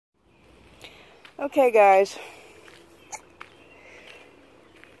Okay, guys,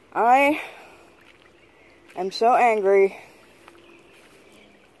 I am so angry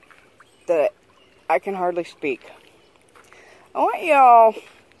that I can hardly speak. I want y'all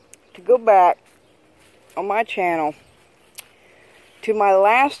to go back on my channel to my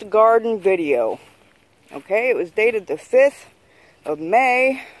last garden video. Okay, it was dated the 5th of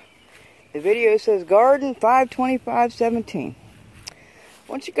May. The video says Garden 5/25/17.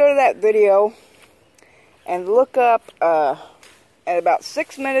 Once you go to that video and look up at about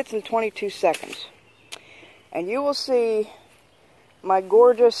 6 minutes and 22 seconds, and you will see my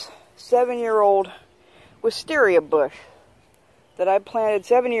gorgeous 7-year-old wisteria bush that I planted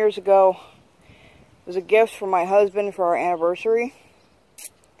 7 years ago. It was a gift from my husband for our anniversary.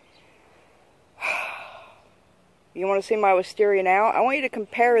 You want to see my wisteria now? I want you to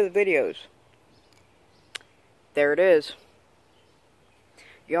compare the videos. There it is.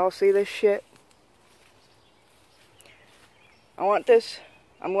 Y'all see this shit? I'm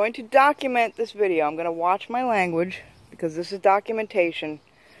going to document this video. I'm going to watch my language because this is documentation.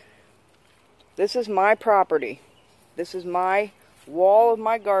 This is my property. This is my wall of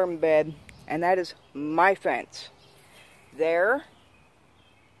my garden bed, and that is my fence. There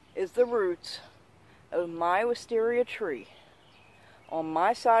is the roots of my wisteria tree on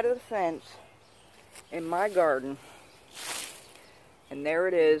my side of the fence in my garden, and there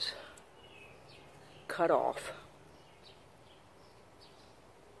it is, cut off.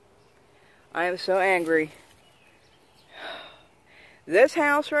 I am so angry. This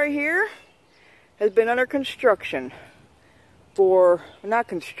house right here has been under construction for, not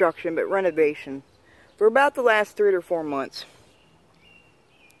construction, but renovation, for about the last 3 to 4 months.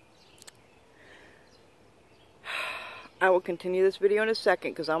 I will continue this video in a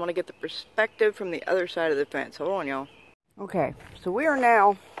second because I want to get the perspective from the other side of the fence. Hold on, y'all. Okay, so we are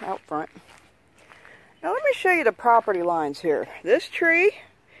now out front. Now let me show you the property lines here. This tree,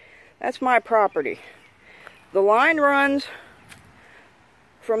 that's my property. The line runs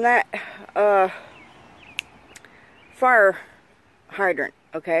from that fire hydrant,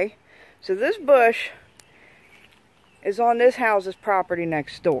 okay? So this bush is on this house's property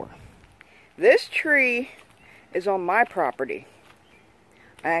next door. This tree is on my property.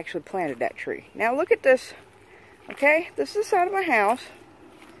 I actually planted that tree. Now look at this, okay? This is the side of my house.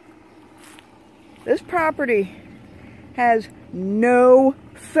 This property has no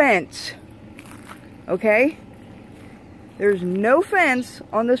fence, okay? There's no fence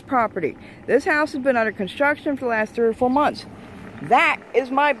on this property. This house has been under construction for the last 3 or 4 months. That is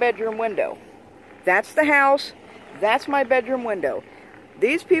my bedroom window. That's the house. That's my bedroom window.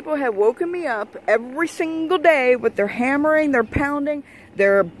 These people have woken me up every single day with their hammering, their pounding,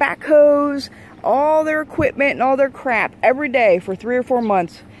 their backhoes, all their equipment and all their crap every day for 3 or 4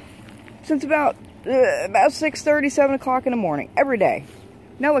 months. Since about 6:30, 7 o'clock in the morning. Every day.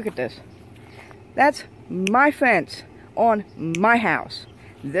 Now look at this. That's my fence on my house.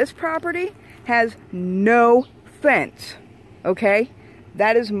 This property has no fence. Okay?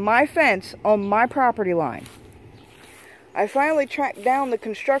 That is my fence on my property line. I finally tracked down the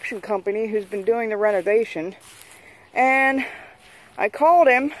construction company who's been doing the renovation, and I called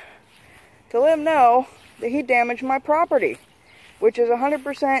him to let him know that he damaged my property, which is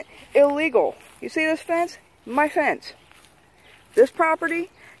 100% illegal. You see this fence? My fence. This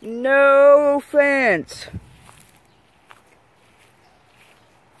property, no fence.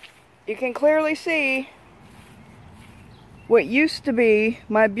 You can clearly see what used to be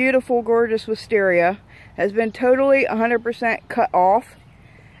my beautiful, gorgeous wisteria has been totally 100% cut off,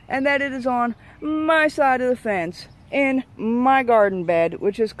 and that it is on my side of the fence in my garden bed,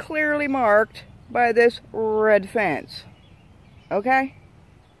 which is clearly marked by this red fence. Okay?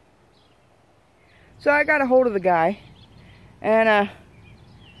 So I got a hold of the guy and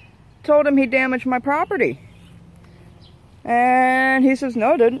told him he damaged my property. And he says,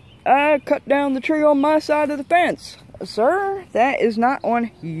 no, I didn't. I cut down the tree on my side of the fence. Sir, that is not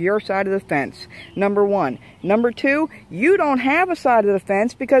on your side of the fence, number 1. Number 2, you don't have a side of the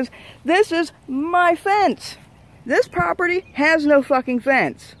fence because this is my fence. This property has no fucking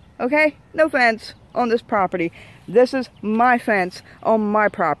fence, okay? No fence on this property. This is my fence on my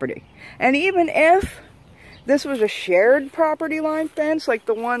property. And even if this was a shared property line fence like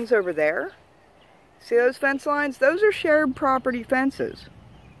the ones over there, see those fence lines? Those are shared property fences,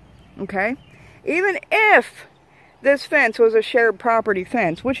 okay? Even if this fence was a shared property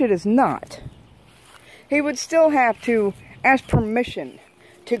fence, which it is not, he would still have to ask permission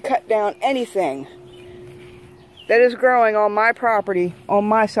to cut down anything that is growing on my property on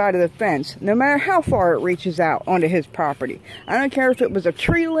my side of the fence, no matter how far it reaches out onto his property. I don't care if it was a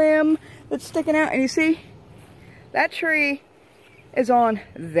tree limb that's sticking out. And you see, that tree is on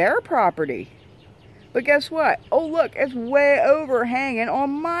their property. But guess what? Oh, look, it's way overhanging on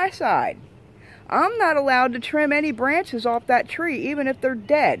my side. I'm not allowed to trim any branches off that tree, even if they're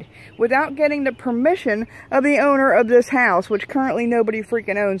dead, without getting the permission of the owner of this house, which currently nobody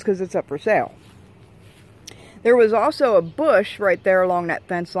freaking owns because it's up for sale. There was also a bush right there along that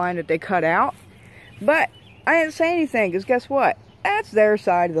fence line that they cut out, but I didn't say anything because guess what? That's their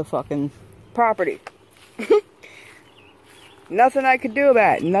side of the fucking property. Nothing I could do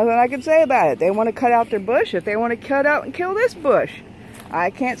about it. Nothing I could say about it. They want to cut out their bush. If they want to cut out and kill this bush, I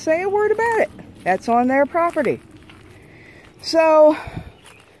can't say a word about it. That's on their property. So,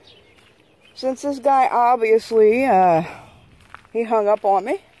 since this guy obviously, he hung up on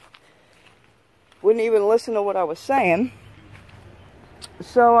me. Wouldn't even listen to what I was saying.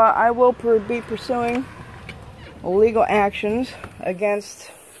 So, I will be pursuing legal actions against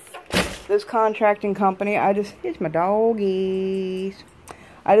this contracting company. It's my doggies.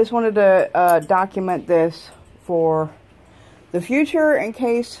 I just wanted to document this for the future in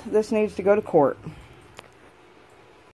case this needs to go to court.